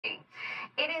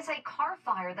It is a car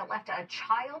fire that left a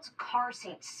child's car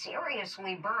seat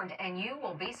seriously burned, and you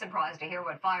will be surprised to hear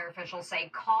what fire officials say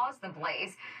caused the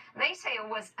blaze. They say it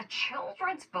was a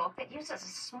children's book that uses a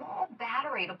small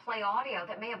battery to play audio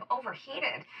that may have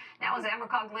overheated. Now, as Amber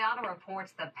Cogliano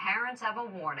reports, the parents have a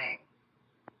warning.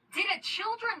 Did a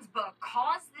children's book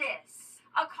cause this?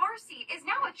 A car seat is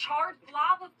now a charred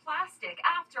blob of plastic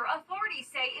after authorities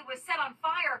say it was set on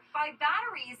fire by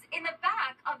batteries in the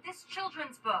back of this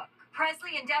children's book.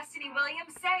 Presley and Destiny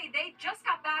Williams say they just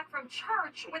got back from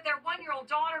church with their one-year-old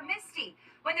daughter, Misty,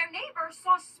 when their neighbors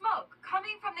saw smoke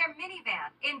coming from their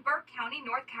minivan in Burke County,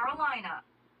 North Carolina.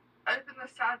 I opened the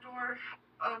side door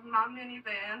of my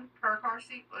minivan. Her car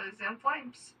seat was in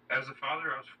flames. As a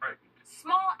father, I was frightened.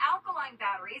 Small alkaline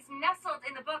batteries nestled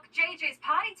in the book JJ's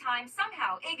Potty Time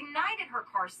somehow ignited her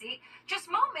car seat just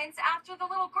moments after the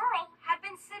little girl had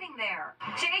been sitting there.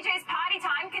 JJ's Potty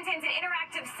Time contains an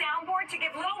interactive soundboard to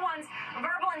give little ones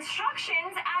verbal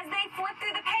instructions as they flip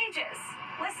through the pages.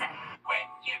 Listen. When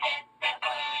you get that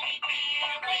funny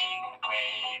feeling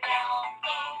way down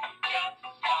low, just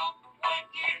stop what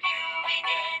you're doing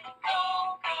and go,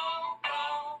 go,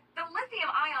 go. The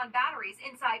lithium-ion batteries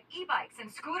inside e-bikes and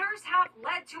scooters have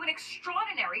led to an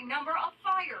extraordinary number of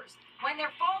fires when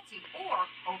they're faulty or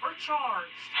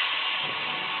overcharged.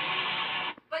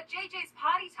 But JJ's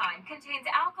Potty Time contains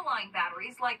alkaline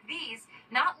batteries like these,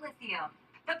 not lithium.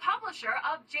 The publisher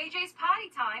of JJ's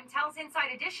Potty Time tells Inside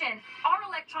Edition our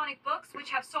electronic books, which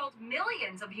have sold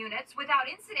millions of units without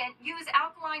incident, use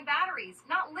alkaline batteries,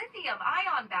 not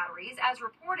lithium-ion batteries, as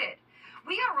reported.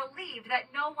 We are relieved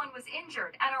that no one was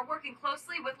injured and are working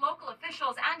closely with local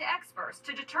officials and experts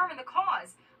to determine the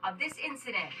cause of this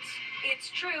incident. It's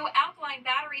true, alkaline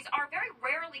batteries are very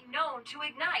rarely known to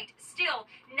ignite. Still,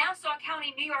 Nassau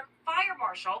County, New York Fire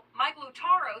Marshal Mike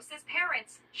Lutaro says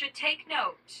parents should take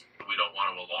note. We don't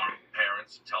want to alarm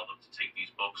parents and tell them to take these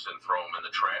books and throw them in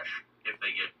the trash. If they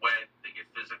get wet, they get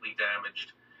physically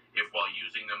damaged. If while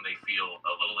using them they feel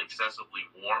a little excessively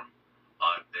warm,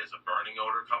 there's a burning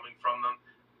odor coming from them,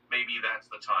 maybe that's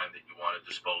the time that you want to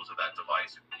dispose of that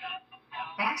device.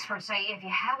 The experts say if you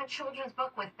have a children's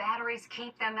book with batteries,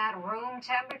 keep them at room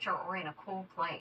temperature or in a cool place.